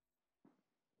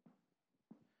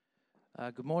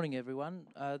Good morning, everyone.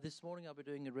 This morning I'll be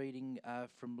doing a reading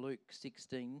from Luke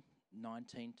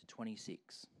 16:19 to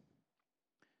 26.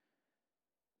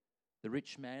 The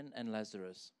Rich Man and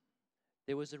Lazarus.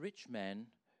 There was a rich man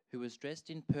who was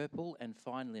dressed in purple and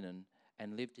fine linen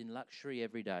and lived in luxury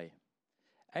every day.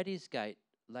 At his gate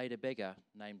laid a beggar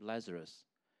named Lazarus,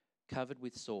 covered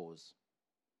with sores,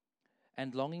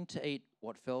 and longing to eat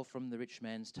what fell from the rich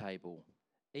man's table.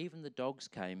 Even the dogs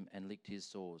came and licked his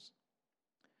sores.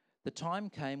 The time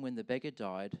came when the beggar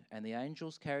died, and the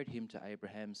angels carried him to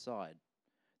Abraham's side.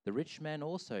 The rich man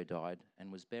also died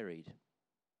and was buried.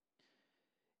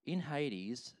 In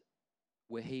Hades,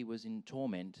 where he was in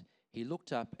torment, he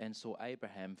looked up and saw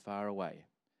Abraham far away,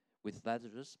 with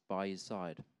Lazarus by his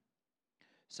side.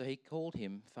 So he called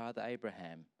him, Father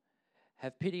Abraham,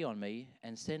 have pity on me,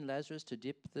 and send Lazarus to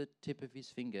dip the tip of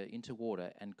his finger into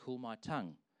water and cool my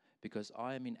tongue, because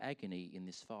I am in agony in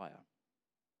this fire.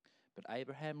 But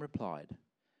Abraham replied,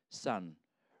 Son,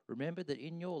 remember that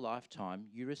in your lifetime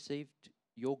you received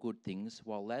your good things,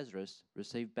 while Lazarus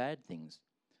received bad things.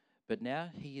 But now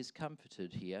he is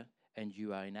comforted here, and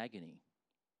you are in agony.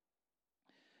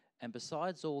 And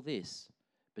besides all this,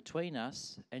 between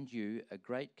us and you a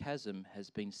great chasm has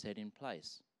been set in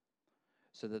place,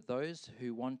 so that those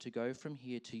who want to go from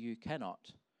here to you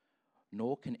cannot,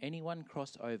 nor can anyone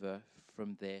cross over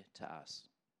from there to us.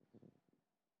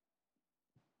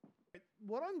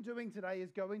 What I'm doing today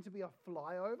is going to be a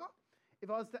flyover.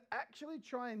 If I was to actually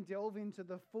try and delve into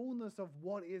the fullness of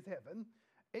what is heaven,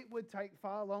 it would take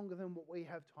far longer than what we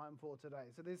have time for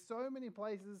today. So there's so many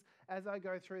places as I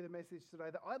go through the message today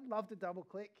that I'd love to double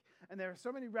click, and there are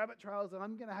so many rabbit trails that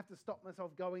I'm going to have to stop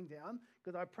myself going down,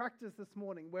 because I practiced this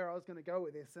morning where I was going to go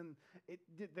with this, and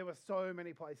there were so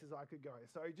many places I could go.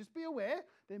 So just be aware,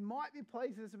 there might be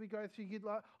places that we go through you'd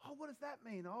like, oh, what does that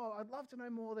mean? Oh, I'd love to know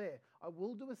more there. I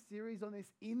will do a series on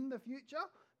this in the future,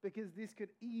 because this could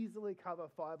easily cover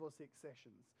 5 or 6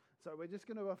 sessions. So we're just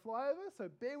going to do a flyover, so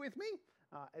bear with me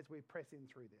as we press in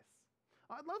through this.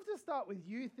 I'd love to start with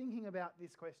you thinking about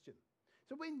this question.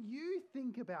 So when you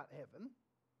think about heaven,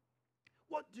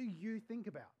 what do you think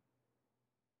about?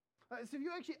 So if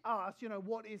you actually ask,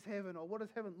 what is heaven, or what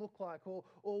does heaven look like, or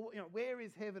where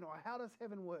is heaven, or how does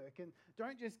heaven work? And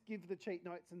don't just give the cheat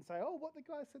notes and say, oh, what the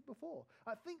guy said before.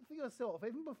 Think for yourself,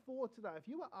 even before today, if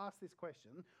you were asked this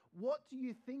question, what do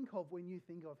you think of when you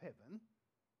think of heaven?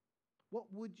 What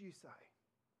would you say?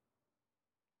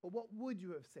 Or what would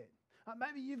you have said?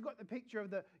 Maybe you've got the picture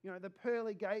of the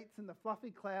pearly gates and the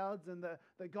fluffy clouds and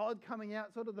the God coming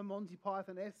out, sort of the Monty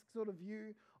Python-esque sort of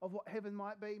view of what heaven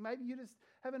might be. Maybe you just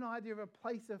have an idea of a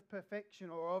place of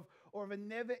perfection or of a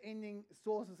never-ending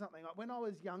source of something. Like when I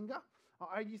was younger,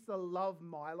 I used to love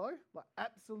Milo. Like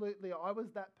absolutely, I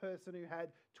was that person who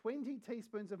had 20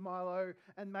 teaspoons of Milo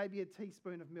and maybe a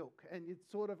teaspoon of milk, and you'd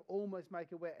sort of almost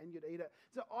make it wet and you'd eat it.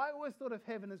 So I always thought of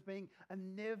heaven as being a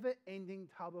never-ending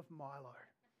tub of Milo.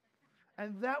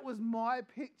 And that was my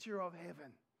picture of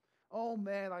heaven. Oh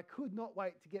man, I could not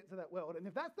wait to get to that world. And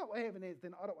if that's not what heaven is,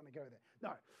 then I don't want to go there.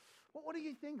 No. What do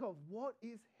you think of? What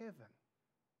is heaven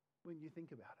when you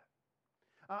think about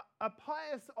it? A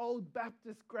pious old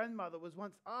Baptist grandmother was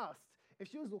once asked if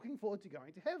she was looking forward to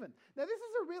going to heaven. Now, this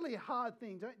is a really hard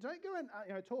thing. Don't go and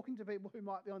talking to people who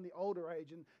might be on the older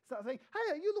age and start saying,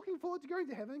 hey, are you looking forward to going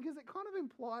to heaven? Because it kind of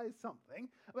implies something.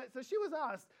 So she was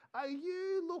asked, are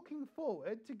you looking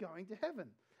forward to going to heaven?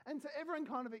 And so everyone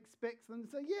kind of expects them to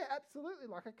say, yeah, absolutely.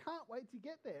 Like, I can't wait to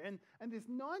get there. And this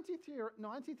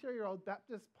 93-year-old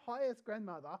Baptist pious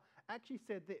grandmother actually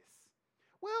said this.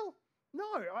 Well,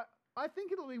 no, I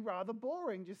think it'll be rather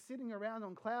boring just sitting around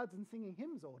on clouds and singing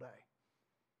hymns all day.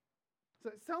 So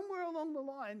somewhere along the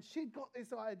line, she'd got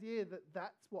this idea that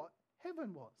that's what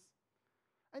heaven was.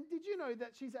 And did you know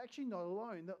that she's actually not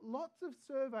alone? That lots of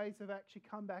surveys have actually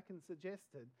come back and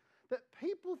suggested that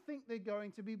people think they're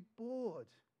going to be bored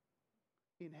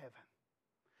in heaven.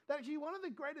 That actually one of the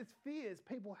greatest fears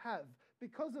people have,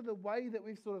 because of the way that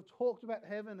we've sort of talked about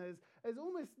heaven as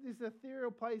almost this ethereal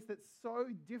place that's so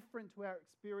different to our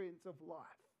experience of life.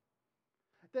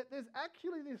 That there's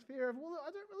actually this fear of, well, I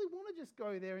don't really want to just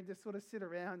go there and just sort of sit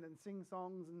around and sing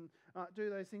songs and do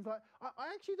those things. Like,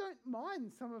 I actually don't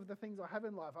mind some of the things I have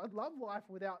in life. I'd love life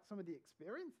without some of the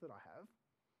experience that I have.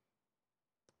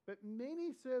 But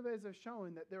many surveys have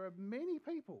shown that there are many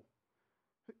people,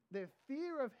 their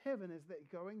fear of heaven is they're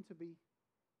going to be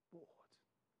bored.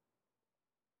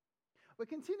 We're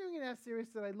continuing in our series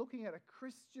today looking at a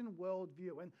Christian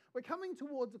worldview, and we're coming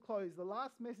towards a close. The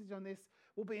last message on this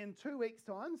will be in 2 weeks'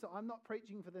 time, so I'm not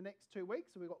preaching for the next 2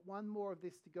 weeks, so we've got one more of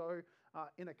this to go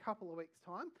in a couple of weeks'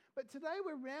 time. But today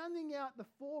we're rounding out the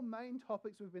 4 main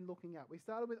topics we've been looking at. We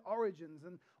started with origins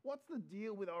and what's the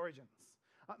deal with origins.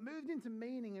 Moved into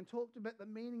meaning and talked about the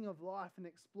meaning of life and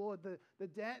explored the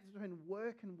dance between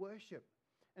work and worship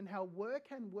and how work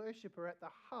and worship are at the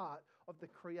heart of the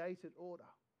created order.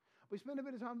 We spent a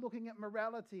bit of time looking at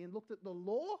morality and looked at the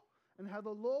law and how the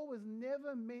law was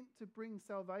never meant to bring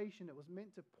salvation. It was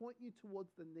meant to point you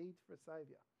towards the need for a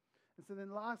saviour. And so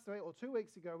then last week or 2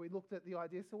 weeks ago, we looked at the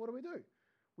idea, so what do?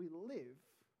 We live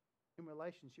in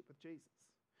relationship with Jesus.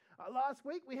 Last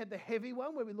week, we had the heavy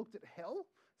one where we looked at hell.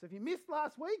 So if you missed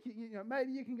last week,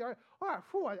 maybe you can go,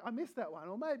 I missed that one.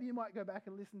 Or maybe you might go back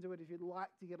and listen to it if you'd like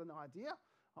to get an idea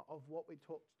of what we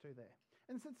talked to there.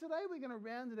 And so today we're going to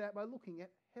round it out by looking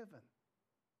at heaven.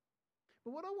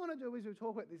 But what I want to do as we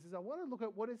talk about this is I want to look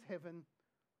at what is heaven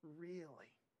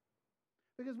really.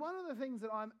 Because one of the things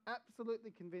that I'm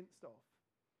absolutely convinced of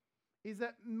is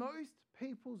that most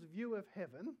people's view of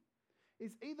heaven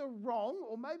is either wrong,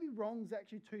 or maybe wrong is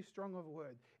actually too strong of a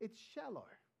word. It's shallow.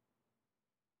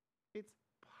 It's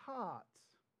part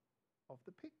of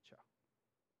the picture.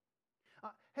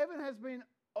 Heaven has been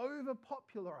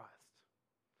overpopularized.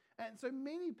 And so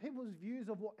many people's views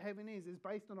of what heaven is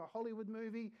based on a Hollywood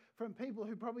movie from people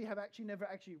who probably have never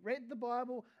read the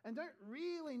Bible and don't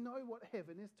really know what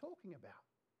heaven is talking about.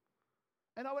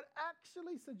 And I would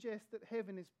actually suggest that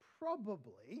heaven is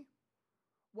probably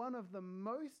one of the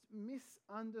most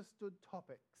misunderstood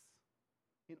topics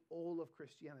in all of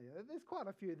Christianity. There's quite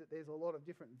a few that there's a lot of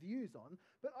different views on,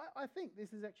 but I think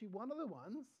this is actually one of the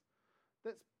ones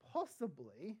that's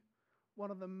possibly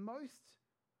one of the most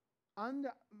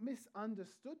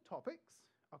misunderstood topics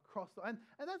across and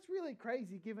that's really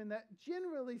crazy, given that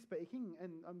generally speaking,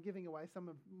 and I'm giving away some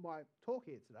of my talk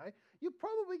here today, you're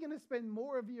probably going to spend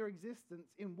more of your existence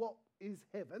in what is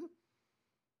heaven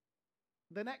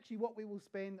than actually what we will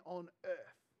spend on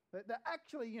earth. That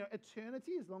actually,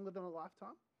 eternity is longer than a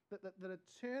lifetime. That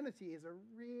eternity is a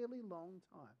really long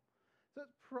time. So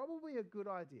it's probably a good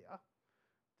idea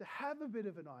to have a bit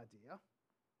of an idea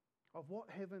of what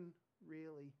heaven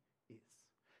really is.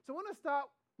 So I want to start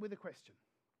with a question.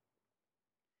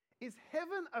 Is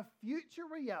heaven a future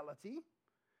reality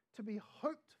to be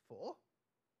hoped for,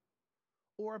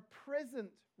 or a present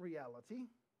reality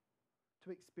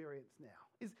to experience now?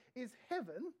 Is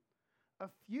heaven a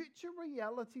future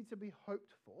reality to be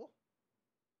hoped for,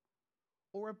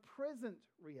 or a present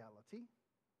reality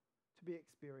to be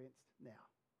experienced now?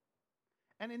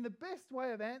 And in the best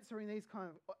way of answering these kind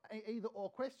of either or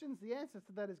questions, the answer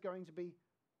to that is going to be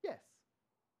yes.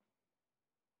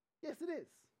 Yes, it is.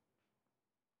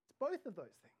 It's both of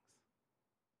those things.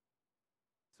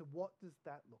 So what does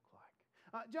that look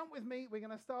like? Jump with me. We're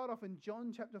going to start off in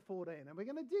John chapter 14, and we're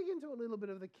going to dig into a little bit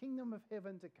of the kingdom of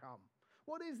heaven to come.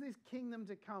 What is this kingdom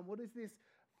to come? What is this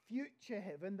future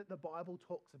heaven that the Bible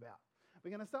talks about?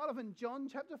 We're going to start off in John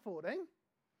chapter 14,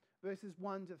 verses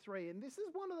 1 to 3, and this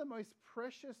is one of the most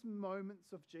precious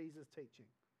moments of Jesus' teaching.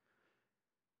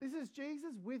 This is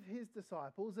Jesus with his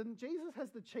disciples, and Jesus has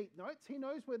the cheat notes. He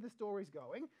knows where the story's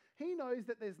going. He knows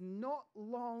that there's not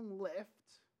long left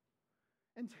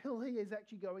until he is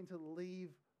actually going to leave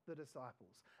the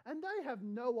disciples. And they have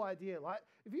no idea. Like,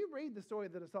 if you read the story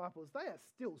of the disciples, they are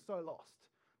still so lost.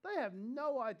 They have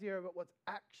no idea about what's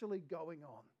actually going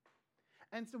on.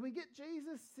 And so we get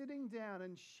Jesus sitting down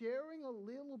and sharing a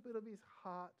little bit of his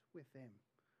heart with them.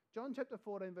 John chapter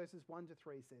 14, verses 1 to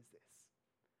 3 says this.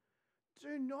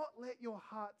 Do not let your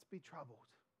hearts be troubled.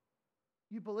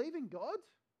 You believe in God?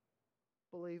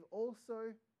 Believe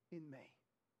also in me.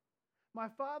 My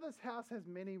Father's house has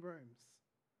many rooms.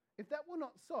 If that were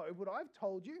not so, would I have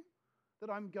told you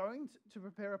that I'm going to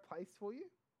prepare a place for you?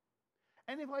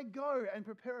 And if I go and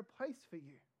prepare a place for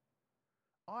you,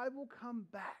 I will come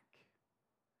back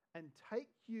and take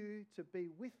you to be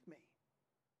with me,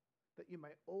 that you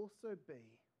may also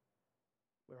be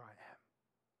where I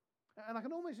am. And I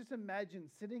can almost just imagine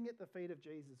sitting at the feet of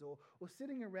Jesus or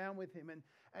sitting around with him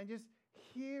and just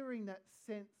hearing that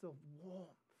sense of warmth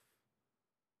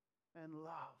and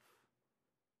love.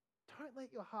 Don't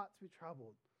let your hearts be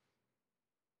troubled.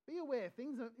 Be aware,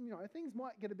 things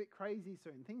might get a bit crazy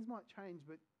soon. Things might change,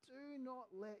 but do not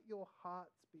let your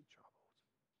hearts be troubled.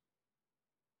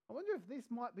 I wonder if this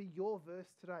might be your verse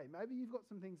today. Maybe you've got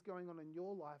some things going on in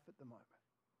your life at the moment.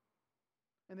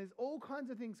 And there's all kinds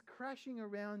of things crashing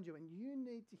around you, and you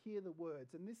need to hear the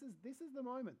words. And this is the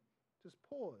moment. Just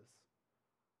pause.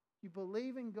 You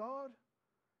believe in God,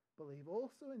 believe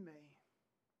also in me.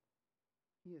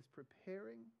 He is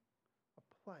preparing a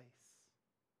place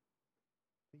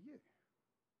for you.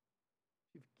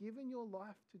 You've given your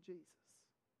life to Jesus.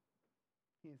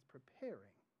 He is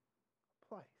preparing a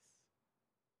place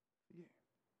for you.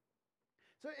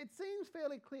 So it seems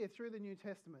fairly clear through the New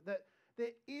Testament that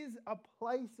there is a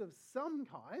place of some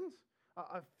kind,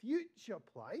 a future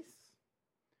place,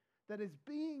 that is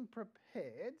being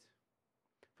prepared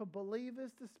for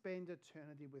believers to spend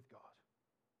eternity with God.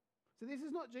 So this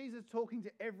is not Jesus talking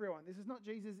to everyone. This is not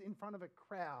Jesus in front of a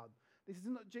crowd. This is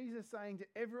not Jesus saying to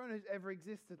everyone who's ever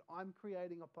existed, I'm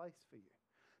creating a place for you.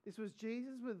 This was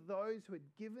Jesus with those who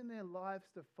had given their lives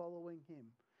to following him.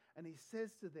 And he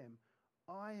says to them,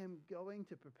 I am going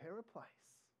to prepare a place,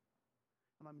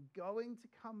 and I'm going to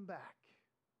come back,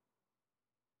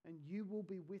 and you will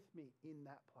be with me in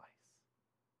that place,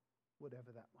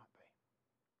 whatever that might be.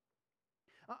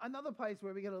 Another place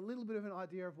where we get a little bit of an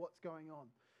idea of what's going on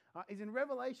is in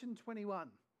Revelation 21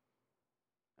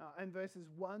 and verses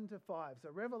 1 to 5. So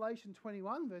Revelation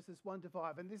 21 verses 1 to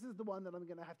 5, and this is the one that I'm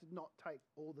going to have to not take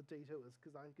all the details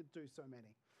because I could do so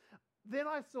many. Then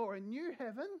I saw a new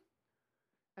heaven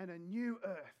and a new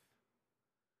earth.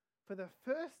 For the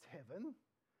first heaven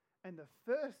and the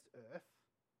first earth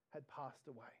had passed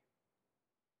away.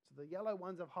 So the yellow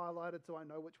ones I've highlighted so I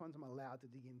know which ones I'm allowed to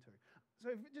dig into. So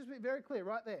just be very clear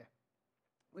right there.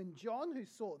 When John, who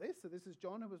saw this, so this is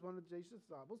John who was one of Jesus'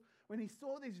 disciples, when he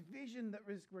saw this vision that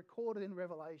was recorded in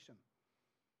Revelation,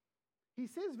 he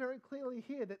says very clearly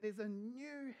here that there's a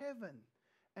new heaven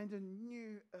and a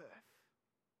new earth.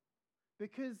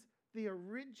 Because the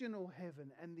original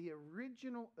heaven and the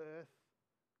original earth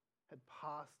had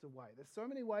passed away. There's so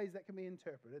many ways that can be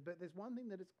interpreted, but there's one thing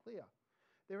that is clear.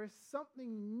 There is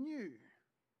something new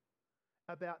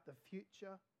about the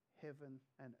future heaven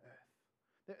and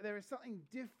earth. There is something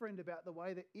different about the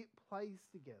way that it plays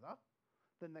together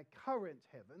than the current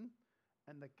heaven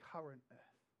and the current earth.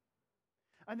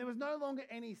 And there was no longer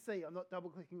any sea. I'm not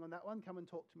double-clicking on that one. Come and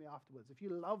talk to me afterwards. If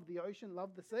you love the ocean,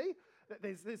 love the sea,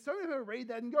 there's so many people who read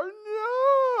that and go,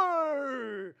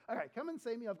 no! Okay, come and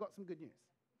see me. I've got some good news.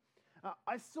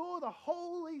 I saw the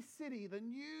holy city, the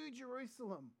new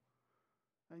Jerusalem.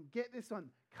 And get this one,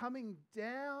 coming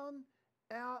down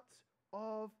out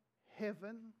of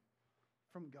heaven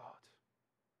from God.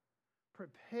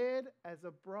 Prepared as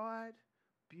a bride,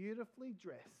 beautifully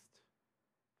dressed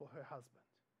for her husband.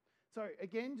 So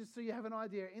again, just so you have an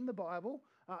idea, in the Bible,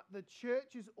 the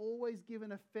church is always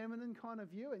given a feminine kind of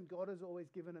view and God is always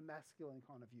given a masculine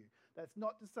kind of view. That's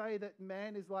not to say that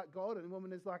man is like God and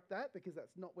woman is like that, because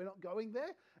we're not going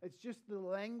there. It's just the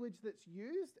language that's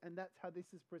used, and that's how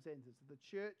this is presented. So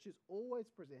the church is always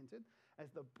presented as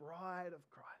the bride of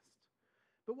Christ.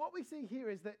 But what we see here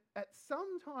is that at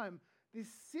some time, this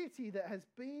city that has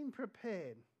been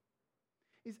prepared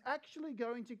is actually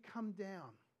going to come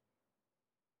down.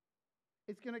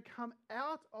 It's going to come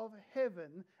out of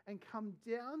heaven and come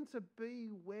down to be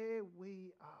where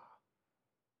we are.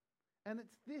 And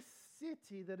it's this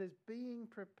city that is being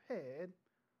prepared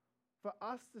for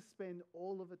us to spend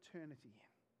all of eternity in.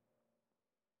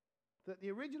 That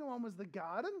the original one was the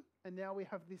garden, and now we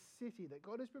have this city, that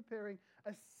God is preparing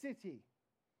a city.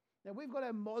 Now, we've got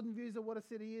our modern views of what a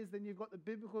city is, then you've got the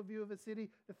biblical view of a city.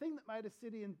 The thing that made a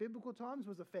city in biblical times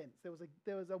was a fence.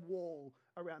 There was a wall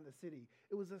around the city.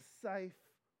 It was a safe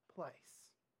place.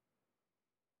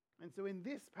 And so in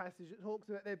this passage, it talks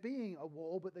about there being a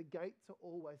wall, but the gates are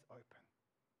always open.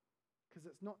 Because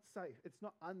it's not safe. It's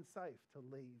not unsafe to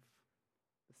leave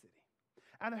the city.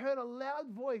 And I heard a loud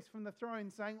voice from the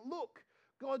throne saying, look,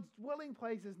 God's dwelling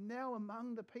place is now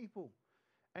among the people,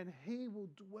 and he will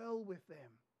dwell with them.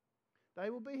 They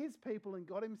will be his people, and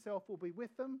God himself will be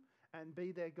with them and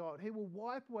be their God. He will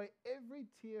wipe away every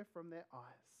tear from their eyes.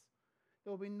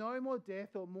 There will be no more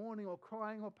death or mourning or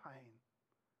crying or pain,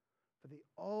 for the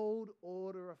old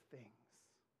order of things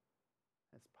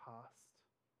has passed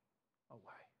away.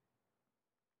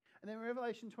 And then in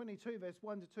Revelation 22, verse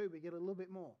 1 to 2, we get a little bit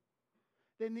more.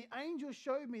 Then the angel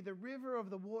showed me the river of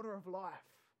the water of life,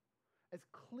 as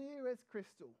clear as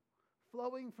crystal,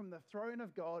 flowing from the throne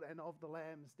of God and of the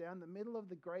Lambs down the middle of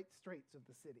the great streets of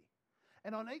the city.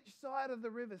 And on each side of the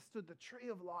river stood the tree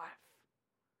of life,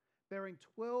 bearing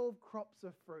 12 crops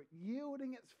of fruit,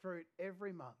 yielding its fruit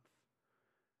every month.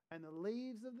 And the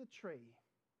leaves of the tree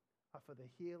are for the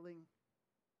healing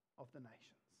of the nations.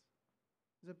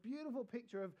 There's a beautiful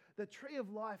picture of the tree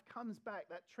of life comes back,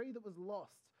 that tree that was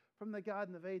lost from the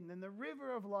Garden of Eden, and the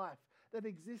river of life that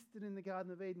existed in the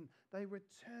Garden of Eden. They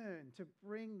return to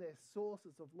bring their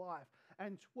sources of life.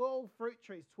 And 12 fruit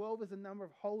trees, 12 is a number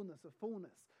of wholeness, of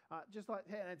fullness. Just like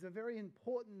that, it's a very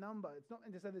important number. It's not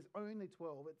meant to say there's only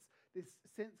 12. It's this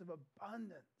sense of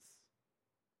abundance.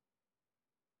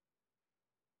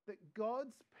 That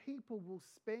God's people will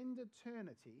spend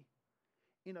eternity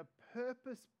in a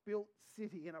purpose-built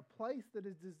city, in a place that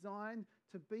is designed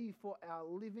to be for our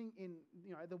living in,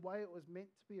 the way it was meant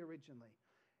to be originally.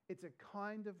 It's a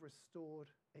kind of restored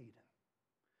Eden.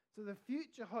 So the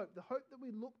future hope, the hope that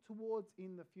we look towards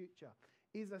in the future,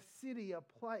 is a city, a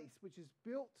place which is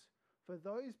built for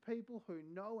those people who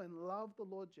know and love the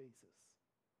Lord Jesus,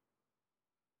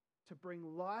 to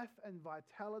bring life and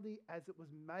vitality as it was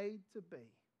made to be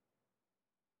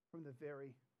from the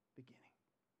very beginning.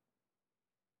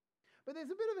 But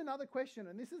there's a bit of another question,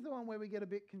 and this is the one where we get a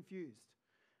bit confused.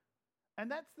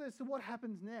 And that's so what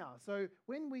happens now? So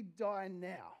when we die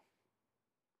now,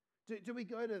 do we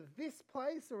go to this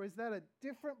place, or is that a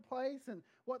different place? And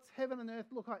what's heaven and earth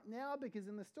look like now? Because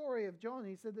in the story of John,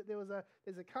 he said that there's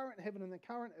a current heaven and a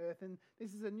current earth, and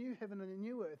this is a new heaven and a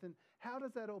new earth. And how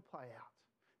does that all play out?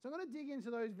 So I'm going to dig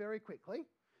into those very quickly.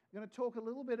 I'm going to talk a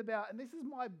little bit about, and this is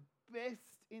my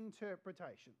best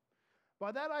interpretation.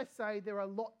 By that I say there are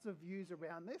lots of views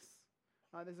around this.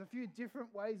 There's a few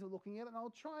different ways of looking at it, and I'll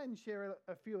try and share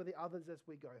a few of the others as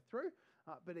we go through.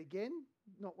 But again,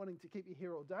 not wanting to keep you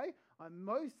here all day, I'm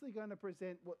mostly going to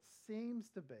present what seems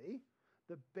to be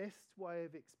the best way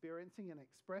of experiencing and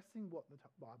expressing what the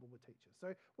Bible would teach us.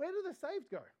 So where do the saved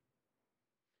go?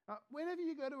 Whenever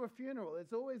you go to a funeral,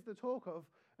 there's always the talk of,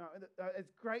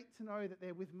 it's great to know that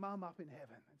they're with mum up in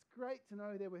heaven. It's great to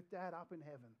know they're with dad up in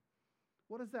heaven.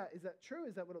 What is that? Is that true?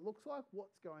 Is that what it looks like?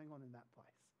 What's going on in that place?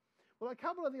 Well, a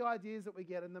couple of the ideas that we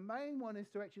get, and the main one is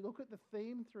to actually look at the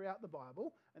theme throughout the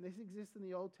Bible, and this exists in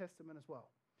the Old Testament as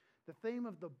well. The theme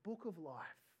of the book of life.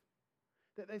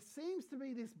 That there seems to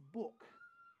be this book,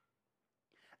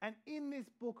 and in this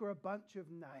book are a bunch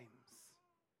of names.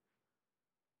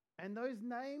 And those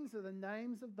names are the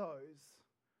names of those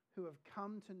who have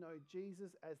come to know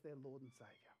Jesus as their Lord and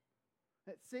Saviour.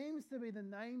 It seems to be the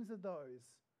names of those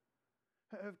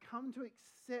who have come to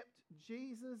accept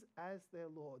Jesus as their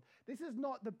Lord. This is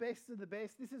not the best of the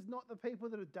best. This is not the people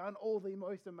that have done all the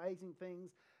most amazing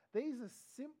things. These are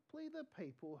simply the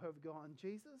people who have gone,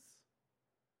 Jesus,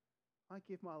 I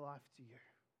give my life to you.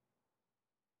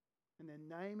 And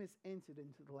their name is entered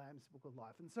into the Lamb's Book of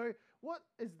Life. And so what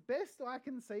is best I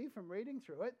can see from reading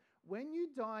through it, when you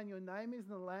die and your name is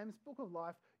in the Lamb's Book of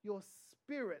Life, your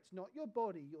spirit, not your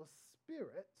body, your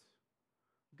spirit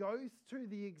goes to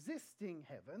the existing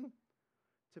heaven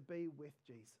to be with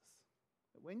Jesus.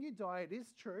 But when you die, it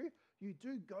is true, you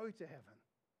do go to heaven.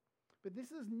 But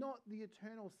this is not the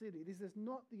eternal city. This is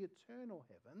not the eternal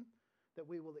heaven that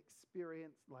we will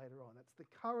experience later on. It's the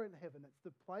current heaven. It's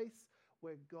the place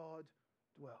where God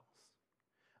dwells.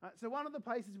 So one of the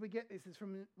places we get this is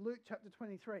from Luke chapter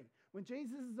 23. When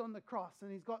Jesus is on the cross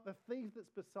and he's got the thief that's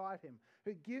beside him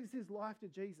who gives his life to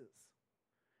Jesus.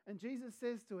 And Jesus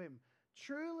says to him,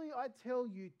 truly I tell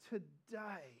you,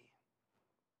 today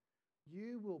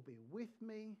you will be with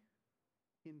me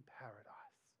in paradise.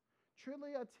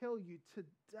 Truly I tell you,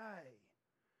 today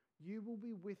you will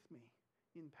be with me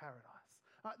in paradise.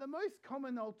 The most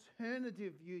common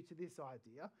alternative view to this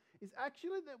idea is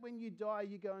actually that when you die,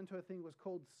 you go into a thing that's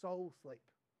called soul sleep.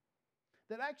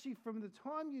 That actually from the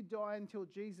time you die until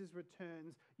Jesus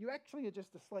returns, you actually are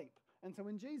just asleep. And so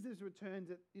when Jesus returns,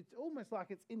 it's almost like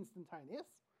it's instantaneous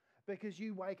because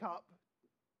you wake up,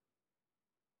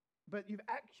 but you've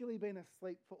actually been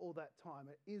asleep for all that time.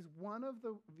 It is one of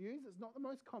the views. It's not the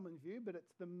most common view, but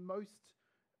it's the most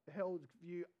held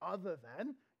view other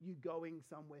than you going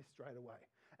somewhere straight away.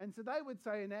 And so they would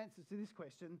say in answer to this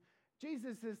question,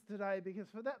 Jesus says today because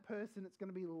for that person it's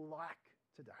going to be like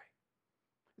today.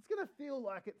 It's going to feel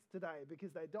like it's today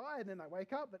because they die and then they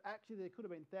wake up, but actually there could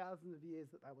have been thousands of years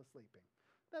that they were sleeping.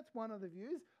 That's one of the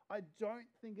views. I don't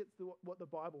think it's what the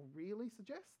Bible really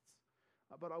suggests,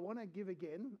 but I want to give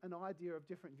again an idea of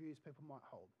different views people might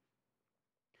hold.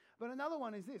 But another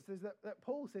one is this, is that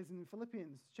Paul says in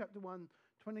Philippians chapter 1,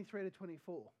 23 to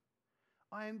 24,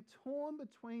 I am torn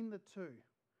between the two.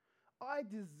 I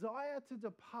desire to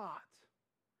depart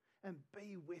and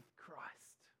be with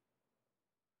Christ,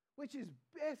 which is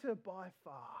better by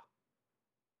far.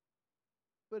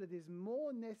 But it is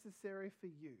more necessary for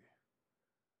you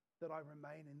that I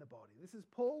remain in the body. This is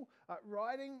Paul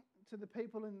writing to the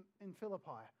people in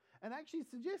Philippi and actually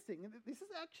suggesting that this is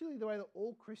actually the way that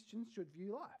all Christians should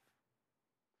view life.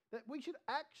 That we should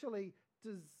actually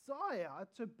desire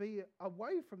to be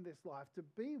away from this life, to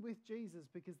be with Jesus,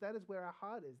 because that is where our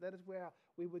heart is. That is where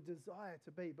we would desire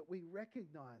to be. But we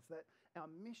recognize that our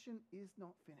mission is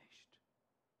not finished.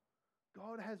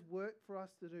 God has work for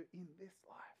us to do in this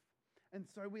life. And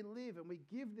so we live and we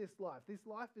give this life. This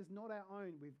life is not our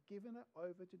own. We've given it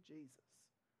over to Jesus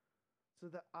so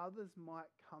that others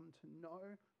might come to know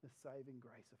the saving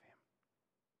grace of him.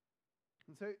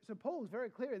 And so Paul is very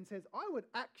clear and says, I would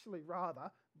actually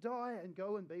rather die and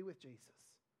go and be with Jesus,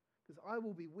 because I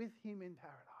will be with him in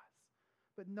paradise.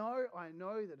 But no, I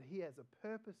know that he has a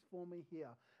purpose for me here,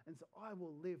 and so I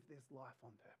will live this life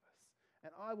on purpose.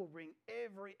 And I will bring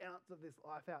every ounce of this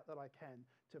life out that I can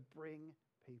to bring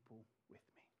people with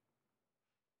me.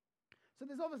 So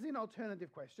there's obviously an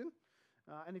alternative question.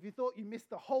 And if you thought you missed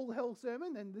the whole hell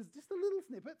sermon, then there's just a little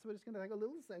snippet. So we're just going to take a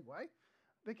little segue.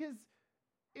 Because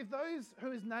if those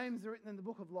whose names are written in the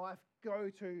book of life go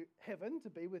to heaven to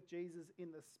be with Jesus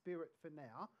in the Spirit for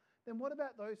now, then what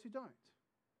about those who don't?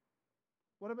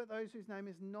 What about those whose name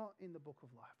is not in the book of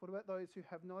life? What about those who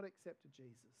have not accepted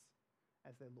Jesus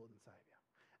as their Lord and Saviour?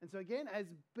 And so again, as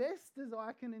best as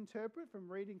I can interpret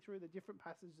from reading through the different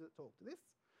passages that talk to this,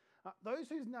 those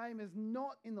whose name is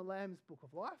not in the Lamb's book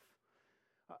of life,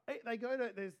 they go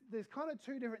to, there's kind of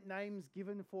two different names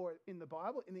given for it in the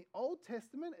Bible. In the Old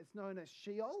Testament, it's known as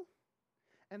Sheol.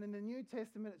 And in the New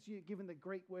Testament, it's given the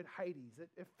Greek word Hades. It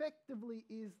effectively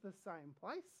is the same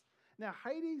place. Now,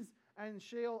 Hades and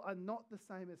Sheol are not the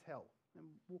same as hell. And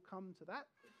we'll come to that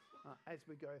as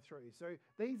we go through. So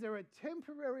these are a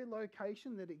temporary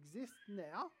location that exists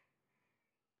now.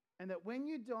 And that when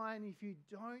you die and if you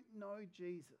don't know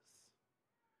Jesus,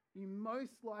 you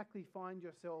most likely find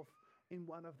yourself in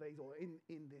one of these or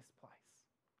in this place.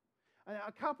 And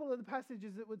a couple of the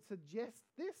passages that would suggest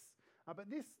this, but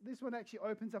this one actually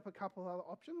opens up a couple of other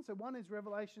options. So one is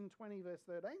Revelation 20 verse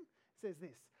 13. It says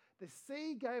this, the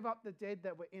sea gave up the dead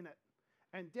that were in it,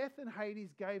 and death and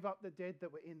Hades gave up the dead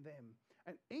that were in them.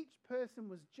 And each person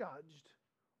was judged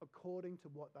according to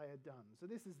what they had done. So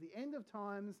this is the end of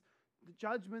times, the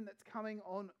judgment that's coming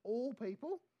on all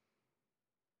people.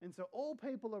 And so all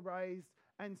people are raised.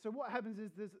 And so what happens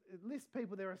is there's a list of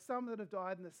people. There are some that have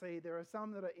died in the sea. There are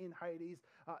some that are in Hades.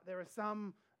 There are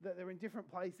some that are in different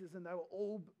places, and they were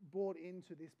all brought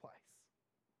into this place.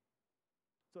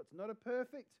 So it's not a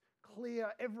perfect,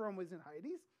 clear, everyone was in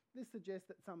Hades. This suggests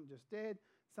that some are just dead,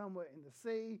 some were in the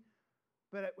sea.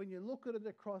 But when you look at it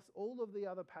across all of the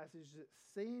other passages, it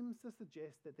seems to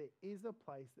suggest that there is a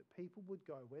place that people would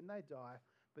go when they die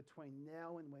between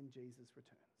now and when Jesus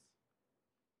returns.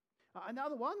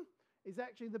 Another one is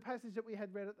actually the passage that we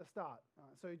had read at the start.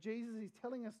 So Jesus is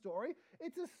telling a story.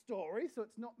 It's a story, so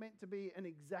it's not meant to be an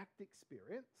exact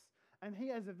experience. And he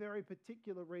has a very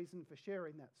particular reason for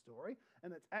sharing that story,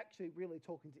 and it's actually really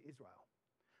talking to Israel.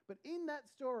 But in that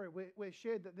story, we're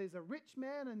shared that there's a rich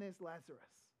man and there's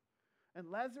Lazarus. And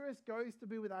Lazarus goes to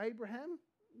be with Abraham,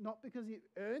 not because he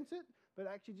earned it, but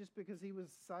actually just because he was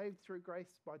saved through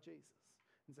grace by Jesus.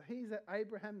 And so he's at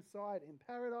Abraham's side in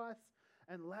paradise,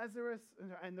 and Lazarus,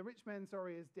 and the rich man,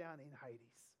 is down in Hades.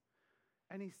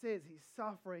 And he says he's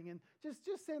suffering, and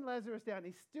just send Lazarus down.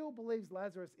 He still believes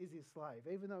Lazarus is his slave,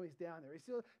 even though he's down there. He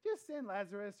still, just send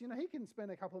Lazarus, he can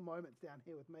spend a couple of moments down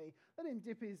here with me. Let him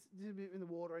dip in the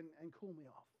water and cool me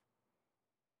off.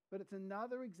 But it's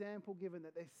another example given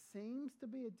that there seems to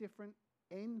be a different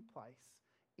end place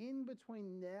in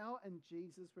between now and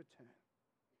Jesus' return,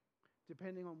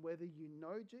 depending on whether you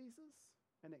know Jesus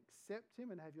and accept him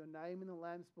and have your name in the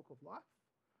Lamb's Book of Life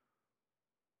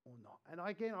or not. And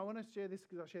again, I want to share this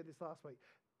because I shared this last week.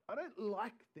 I don't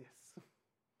like this.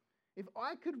 If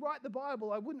I could write the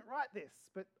Bible, I wouldn't write this,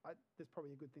 but there's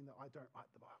probably a good thing that I don't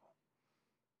write the Bible.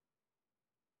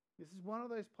 This is one of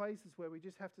those places where we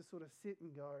just have to sort of sit and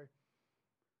go,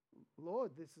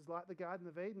 Lord, this is like the Garden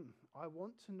of Eden. I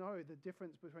want to know the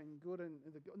difference between good and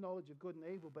the knowledge of good and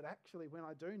evil, but actually when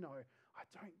I do know, I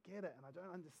don't get it and I don't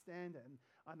understand it.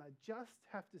 And I just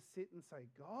have to sit and say,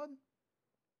 God,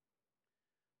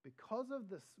 because of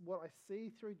this, what I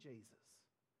see through Jesus,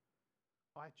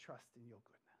 I trust in your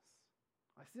goodness.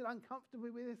 I sit uncomfortably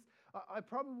with this. I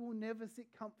probably will never sit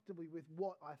comfortably with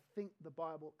what I think the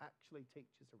Bible actually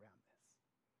teaches around this.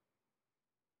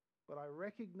 But I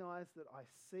recognize that I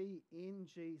see in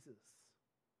Jesus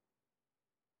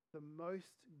the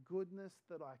most goodness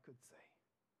that I could see.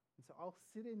 And so I'll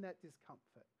sit in that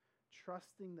discomfort,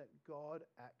 trusting that God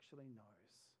actually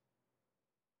knows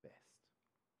best.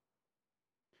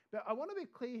 But I want to be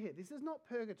clear here. This is not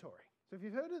purgatory. So if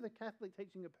you've heard of the Catholic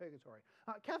teaching of purgatory,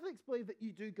 Catholics believe that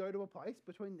you do go to a place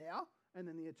between now and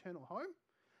then the eternal home.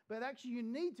 But actually you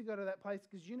need to go to that place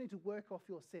because you need to work off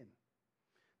your sin.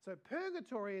 So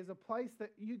purgatory is a place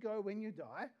that you go when you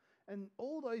die, and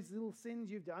all those little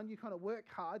sins you've done, you kind of work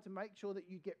hard to make sure that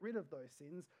you get rid of those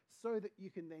sins so that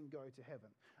you can then go to heaven.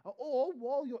 Or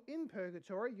while you're in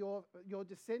purgatory, your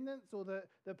descendants or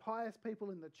the pious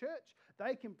people in the church,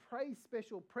 they can pray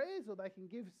special prayers or they can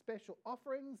give special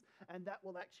offerings, and that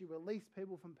will actually release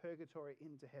people from purgatory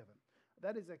into heaven.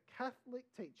 That is a Catholic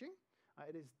teaching.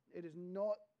 It is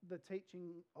not the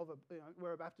teaching of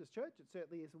we're a Baptist church. It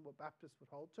certainly isn't what Baptists would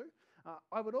hold to.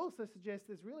 I would also suggest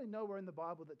there's really nowhere in the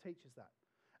Bible that teaches that.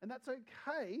 And that's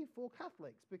okay for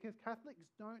Catholics, because Catholics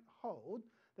don't hold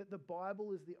that the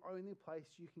Bible is the only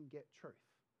place you can get truth.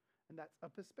 And that's a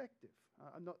perspective.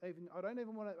 I don't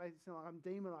even want to make it sound like I'm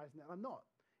demonizing it. I'm not.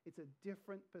 It's a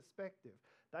different perspective.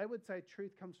 They would say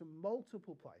truth comes from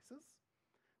multiple places.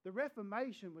 The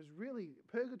Reformation was really,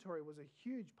 purgatory was a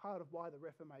huge part of why the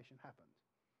Reformation happened.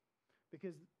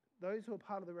 Because those who were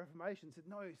part of the Reformation said,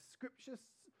 no,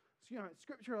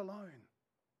 Scripture alone.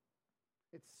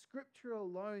 It's Scripture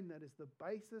alone that is the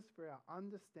basis for our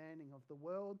understanding of the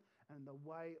world and the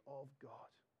way of God.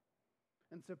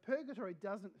 And so purgatory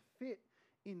doesn't fit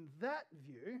in that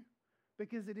view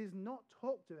because it is not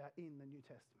talked about in the New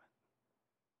Testament.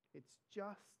 It's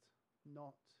just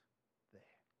not there.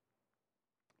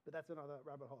 But that's another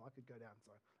rabbit hole I could go down,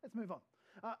 so let's move on.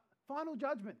 Final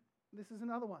judgment. This is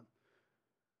another one.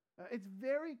 It's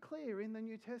very clear in the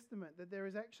New Testament that there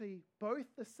is actually both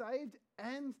the saved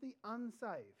and the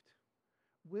unsaved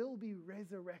will be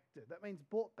resurrected. That means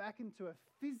brought back into a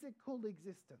physical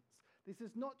existence. This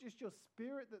is not just your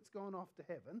spirit that's gone off to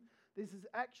heaven. This is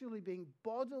actually being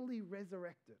bodily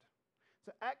resurrected.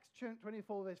 So Acts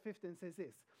 24 verse 15 says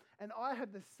this, "And I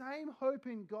have the same hope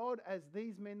in God as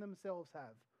these men themselves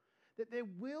have, that there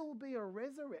will be a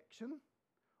resurrection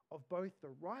of both the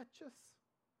righteous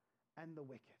and the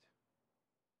wicked."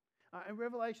 In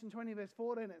Revelation 20 verse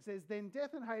 14 it says, "Then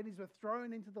death and Hades were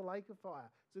thrown into the lake of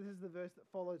fire." So this is the verse that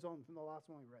follows on from the last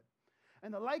one we read.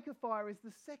 And the lake of fire is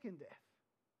the second death.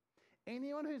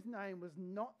 Anyone whose name was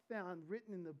not found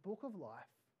written in the book of life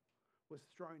was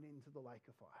thrown into the lake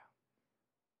of fire.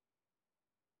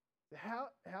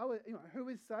 Who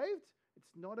is saved?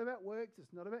 It's not about works.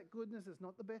 It's not about goodness. It's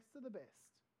not the best of the best.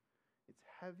 It's,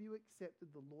 have you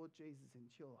accepted the Lord Jesus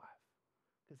into your life?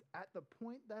 Because at the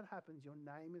point that happens, your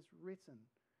name is written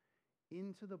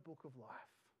into the book of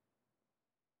life.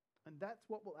 And that's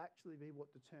what will actually be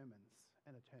what determines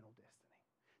an eternal destiny.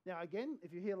 Now again,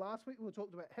 if you're here last week, we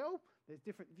talked about hell. There's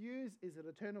different views. Is it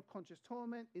eternal conscious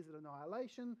torment? Is it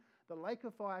annihilation? The lake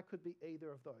of fire could be either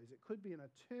of those. It could be an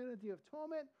eternity of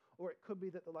torment, or it could be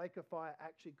that the lake of fire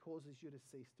actually causes you to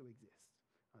cease to exist.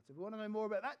 Right, so if you want to know more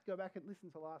about that, go back and listen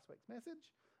to last week's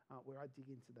message, where I dig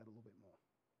into that a little bit more.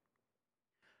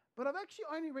 But I've actually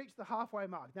only reached the halfway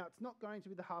mark. Now, it's not going to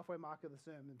be the halfway mark of the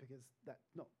sermon because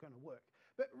that's not going to work.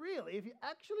 But really, if you're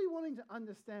actually wanting to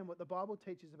understand what the Bible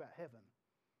teaches about heaven,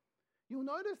 you'll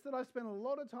notice that I spent a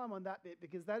lot of time on that bit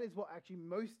because that is what actually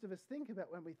most of us think about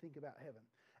when we think about heaven.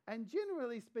 And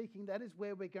generally speaking, that is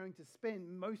where we're going to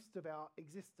spend most of our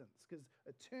existence, because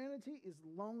eternity is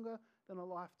longer than a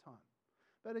lifetime.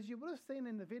 But as you would have seen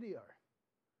in the video,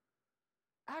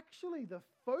 actually the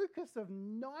focus of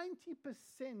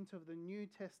 90% of the New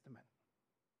Testament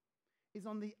is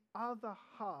on the other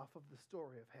half of the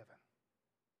story of heaven.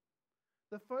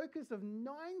 The focus of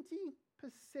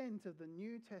 90% of the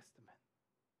New Testament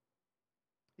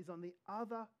is on the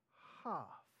other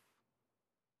half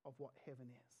of what heaven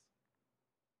is.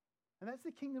 And that's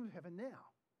the kingdom of heaven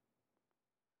now.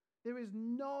 There is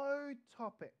no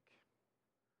topic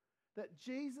that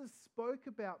Jesus spoke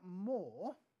about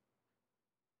more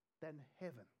than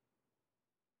heaven.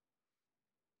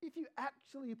 If you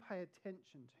actually pay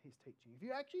attention to his teaching, if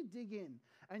you actually dig in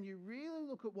and you really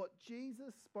look at what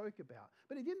Jesus spoke about,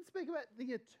 but he didn't speak about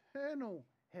the eternal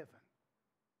heaven.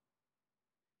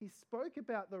 He spoke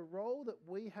about the role that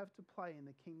we have to play in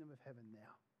the kingdom of heaven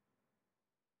now.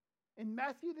 In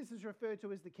Matthew, this is referred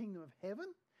to as the kingdom of heaven.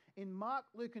 In Mark,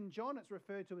 Luke, and John, it's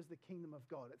referred to as the kingdom of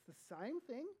God. It's the same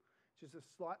thing, just a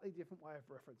slightly different way of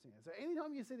referencing it. So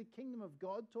anytime you see the kingdom of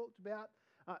God talked about,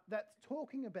 that's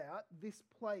talking about this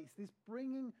place, this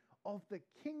bringing of the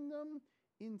kingdom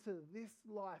into this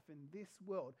life and this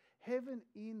world. Heaven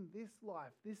in this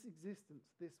life, this existence,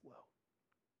 this world.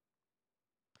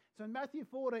 So in Matthew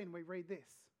 14, we read this.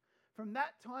 From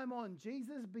that time on,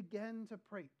 Jesus began to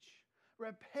preach,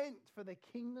 "Repent, for the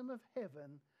kingdom of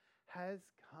heaven has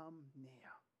come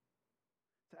near."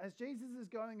 So as Jesus is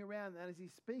going around and as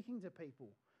he's speaking to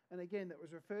people, and again, that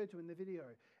was referred to in the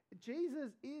video,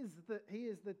 Jesus is the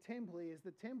temple. He is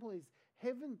the temple. He's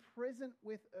heaven present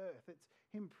with earth. It's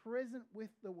him present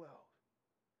with the world.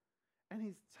 And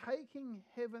he's taking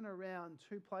heaven around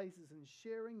to places and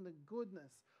sharing the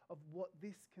goodness of what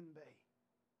this can be.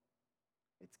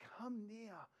 It's come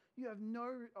near. You have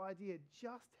no idea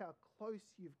just how close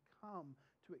you've come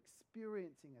to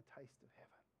experiencing a taste of heaven.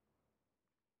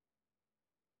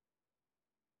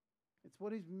 It's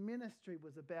what his ministry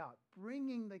was about,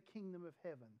 bringing the kingdom of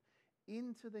heaven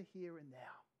into the here and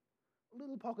now.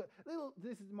 little pocket,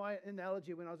 this is my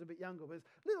analogy when I was a bit younger, was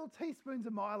little teaspoons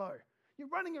of Milo. You're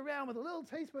running around with a little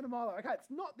teaspoon of Milo. Okay, it's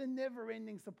not the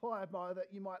never-ending supply of Milo that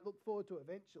you might look forward to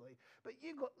eventually, but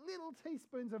you've got little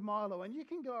teaspoons of Milo, and you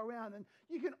can go around and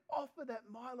you can offer that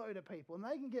Milo to people, and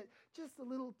they can get just a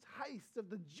little taste of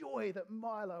the joy that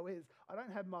Milo is. I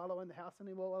don't have Milo in the house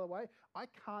anymore, by the way. I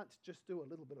can't just do a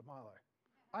little bit of Milo.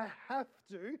 I have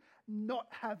to not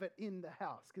have it in the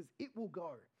house because it will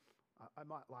go. I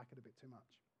might like it a bit too much.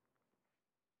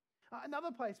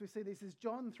 Another place we see this is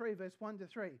John 3, verse 1 to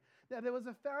 3. Now, there was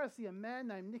a Pharisee, a man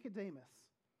named Nicodemus,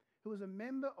 who was a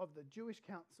member of the Jewish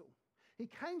council. He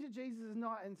came to Jesus at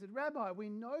night and said, "Rabbi, we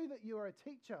know that you are a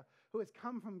teacher who has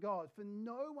come from God, for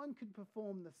no one could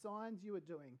perform the signs you are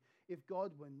doing if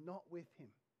God were not with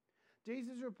him."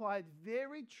 Jesus replied,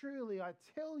 "Very truly, I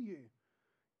tell you,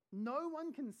 no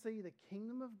one can see the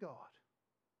kingdom of God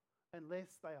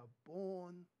unless they are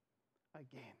born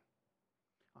again."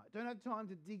 I don't have time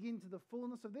to dig into the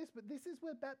fullness of this, but this is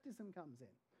where baptism comes in.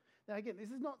 Now, again,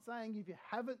 this is not saying if you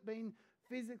haven't been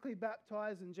physically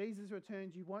baptized and Jesus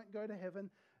returns, you won't go to heaven.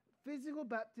 Physical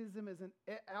baptism is an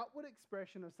outward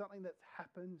expression of something that's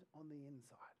happened on the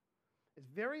inside. It's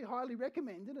very highly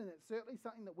recommended, and it's certainly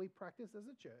something that we practice as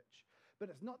a church, but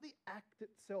it's not the act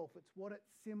itself, it's what it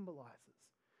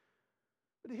symbolizes.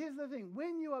 But here's the thing,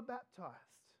 when you are baptized,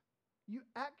 you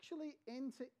actually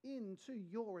enter into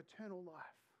your eternal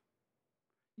life.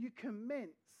 You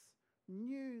commence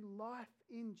new life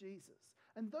in Jesus.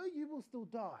 And though you will still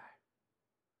die,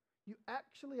 you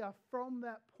actually are from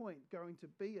that point going to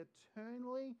be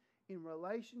eternally in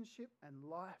relationship and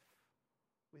life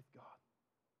with God.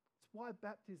 It's why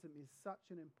baptism is such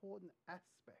an important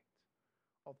aspect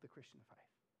of the Christian faith.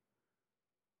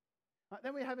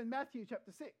 Then we have in Matthew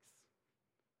chapter 6,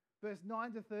 verse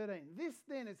 9 to 13. "This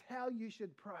then is how you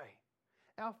should pray.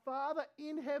 Our Father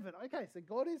in heaven." Okay, so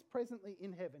God is presently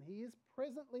in heaven. He is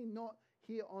presently not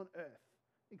here on earth,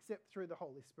 except through the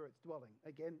Holy Spirit's dwelling.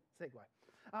 Again, segue.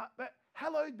 But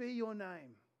hallowed be your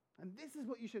name. And this is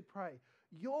what you should pray.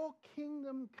 Your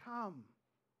kingdom come.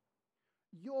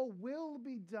 Your will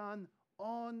be done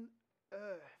on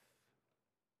earth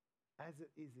as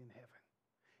it is in heaven.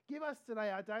 Give us today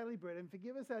our daily bread and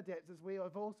forgive us our debts as we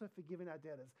have also forgiven our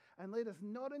debtors. And lead us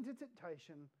not into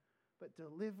temptation, but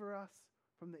deliver us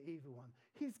from the evil one.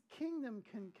 His kingdom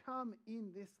can come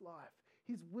in this life.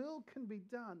 His will can be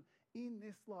done in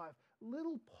this life.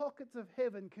 Little pockets of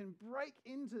heaven can break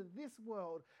into this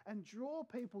world and draw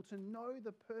people to know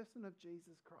the person of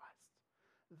Jesus Christ.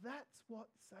 That's what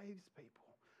saves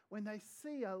people. When they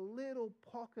see a little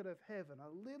pocket of heaven, a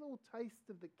little taste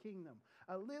of the kingdom,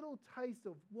 a little taste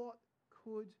of what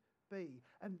could be.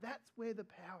 And that's where the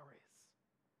power is.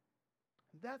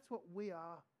 And that's what we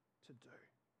are to do.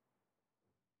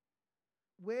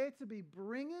 We're to be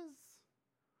bringers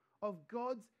of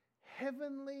God's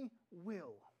heavenly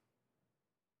will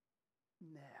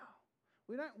now.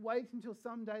 We don't wait until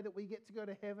someday that we get to go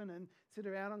to heaven and sit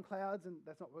around on clouds, and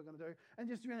that's not what we're going to do, and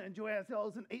just enjoy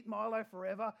ourselves and eat Milo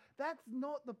forever. That's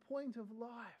not the point of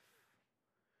life.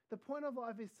 The point of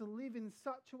life is to live in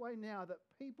such a way now that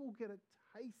people get a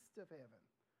taste of heaven,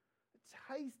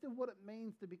 a taste of what it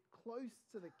means to be close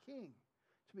to the King,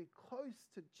 to be close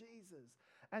to Jesus,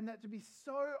 and that to be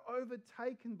so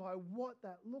overtaken by what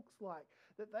that looks like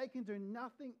that they can do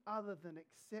nothing other than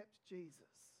accept Jesus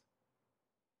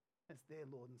as their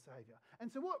Lord and Saviour. And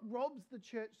so what robs the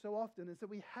church so often is that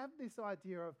we have this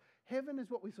idea of heaven is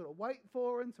what we sort of wait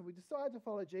for, and so we decide to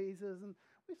follow Jesus, and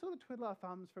we sort of twiddle our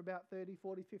thumbs for about 30,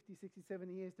 40, 50, 60,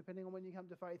 70 years, depending on when you come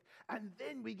to faith, and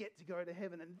then we get to go to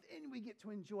heaven, and then we get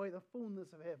to enjoy the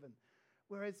fullness of heaven.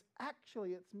 Whereas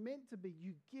actually it's meant to be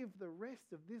you give the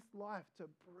rest of this life to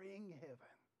bring heaven,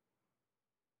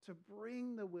 to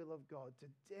bring the will of God, to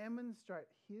demonstrate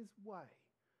his way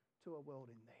to a world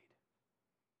in need.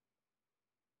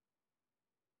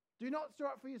 Do not store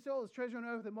up for yourselves treasure on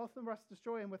earth that moth and rust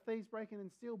destroy and where thieves break in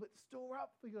and steal, but store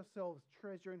up for yourselves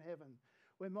treasure in heaven,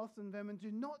 where moths and vermin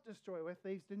do not destroy, where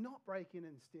thieves do not break in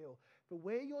and steal. For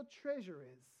where your treasure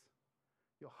is,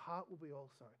 your heart will be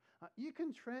also. You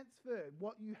can transfer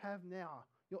what you have now,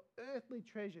 your earthly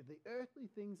treasure, the earthly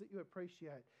things that you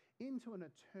appreciate, into an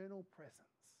eternal presence.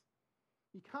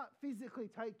 You can't physically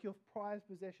take your prized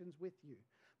possessions with you,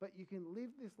 but you can live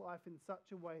this life in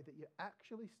such a way that you're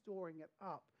actually storing it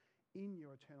up in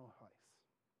your eternal place.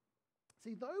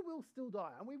 See, though we'll still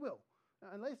die, and we will,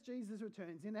 unless Jesus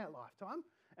returns in our lifetime,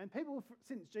 and people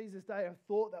since Jesus' day have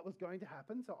thought that was going to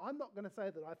happen, so I'm not going to say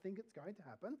that I think it's going to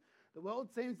happen. The world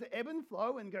seems to ebb and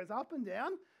flow and goes up and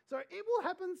down, so it will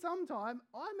happen sometime.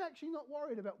 I'm actually not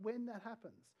worried about when that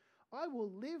happens. I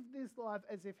will live this life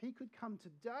as if he could come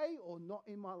today or not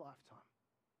in my lifetime.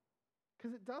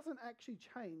 Because it doesn't actually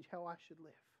change how I should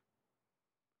live.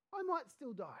 I might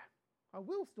still die. I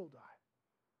will still die.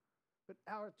 But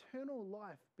our eternal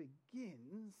life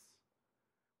begins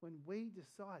when we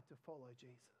decide to follow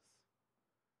Jesus.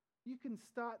 You can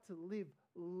start to live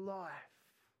life,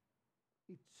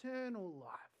 eternal life,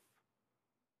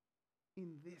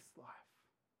 in this life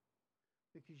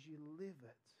because you live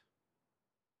it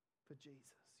for Jesus.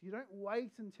 You don't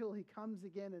wait until he comes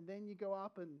again and then you go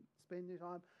up and spend your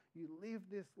time. You live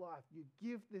this life. You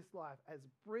give this life as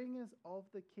bringers of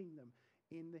the kingdom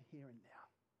in the here and now.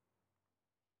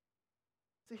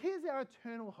 So here's our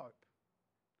eternal hope.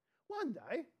 One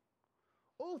day,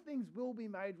 all things will be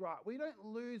made right. We don't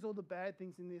lose all the bad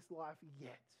things in this life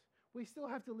yet. We still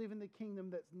have to live in the kingdom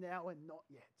that's now and not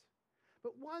yet.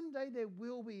 But one day there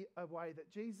will be a way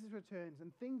that Jesus returns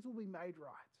and things will be made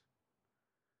right.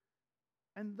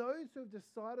 And those who have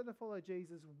decided to follow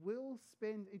Jesus will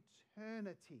spend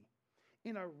eternity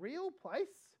in a real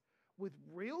place with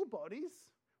real bodies,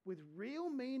 with real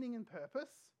meaning and purpose,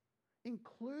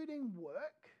 including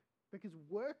work, because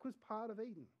work was part of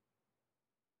Eden.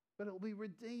 But it will be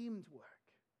redeemed work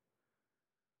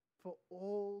for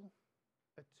all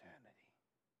eternity.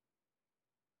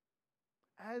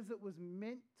 As it was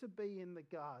meant to be in the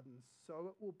garden, so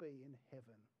it will be in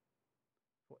heaven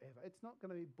forever. It's not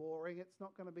going to be boring. It's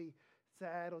not going to be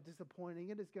sad or disappointing.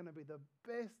 It is going to be the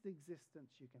best existence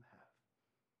you can have.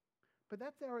 But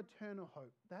that's our eternal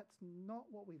hope. That's not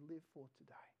what we live for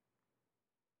today.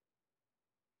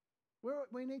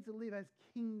 We need to live as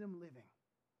kingdom living.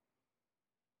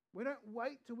 We don't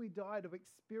wait till we die to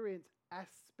experience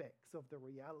aspects of the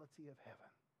reality of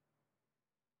heaven.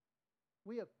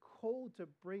 We are called to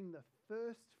bring the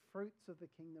first fruits of the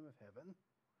kingdom of heaven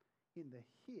in the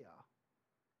here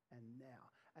and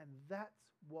now. And that's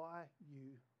why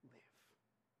you live.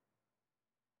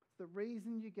 It's the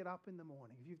reason you get up in the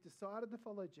morning. If you've decided to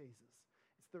follow Jesus,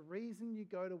 it's the reason you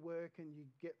go to work and you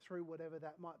get through whatever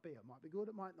that might be. It might be good,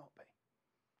 it might not be.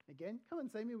 Again, come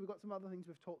and see me. We've got some other things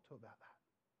we've talked to about that.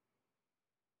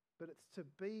 But it's to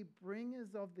be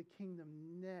bringers of the kingdom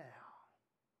now,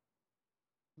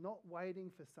 not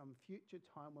waiting for some future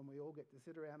time when we all get to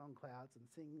sit around on clouds and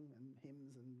sing and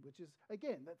hymns, and which is,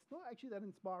 again, that's not actually that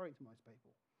inspiring to most people.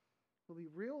 It'll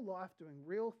be real life doing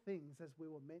real things as we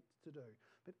were meant to do.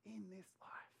 But in this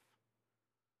life,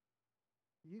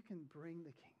 you can bring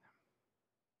the kingdom.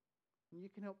 And you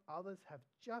can help others have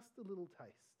just a little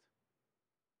taste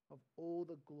of all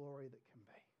the glory that can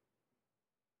be.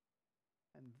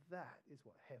 And that is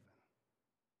what heaven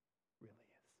really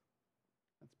is.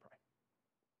 Let's pray.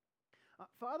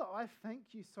 Father, I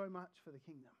thank you so much for the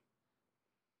kingdom.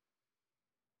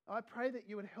 I pray that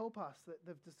you would help us that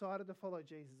have decided to follow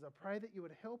Jesus. I pray that you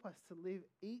would help us to live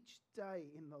each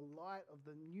day in the light of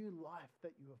the new life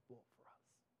that you have brought for us.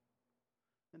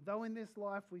 And though in this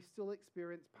life we still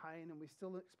experience pain and we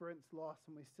still experience loss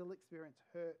and we still experience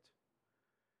hurt,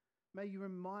 may you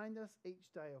remind us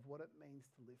each day of what it means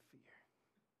to live for you.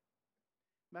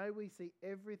 May we see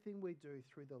everything we do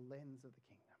through the lens of the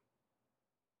kingdom.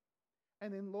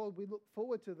 And then, Lord, we look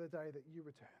forward to the day that you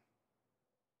return.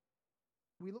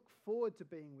 We look forward to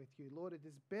being with you. Lord, it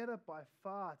is better by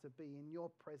far to be in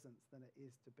your presence than it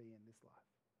is to be in this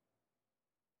life.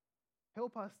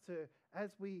 Help us to,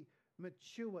 as we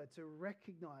mature, to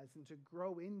recognize and to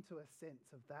grow into a sense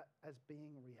of that as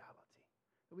being reality.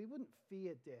 That we wouldn't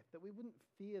fear death, that we wouldn't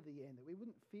fear the end, that we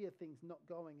wouldn't fear things not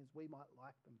going as we might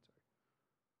like them to.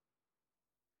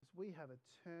 Because we have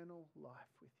eternal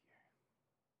life with you.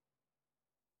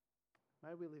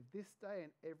 May we live this day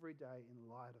and every day in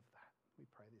light of that. We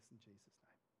pray this in Jesus' name.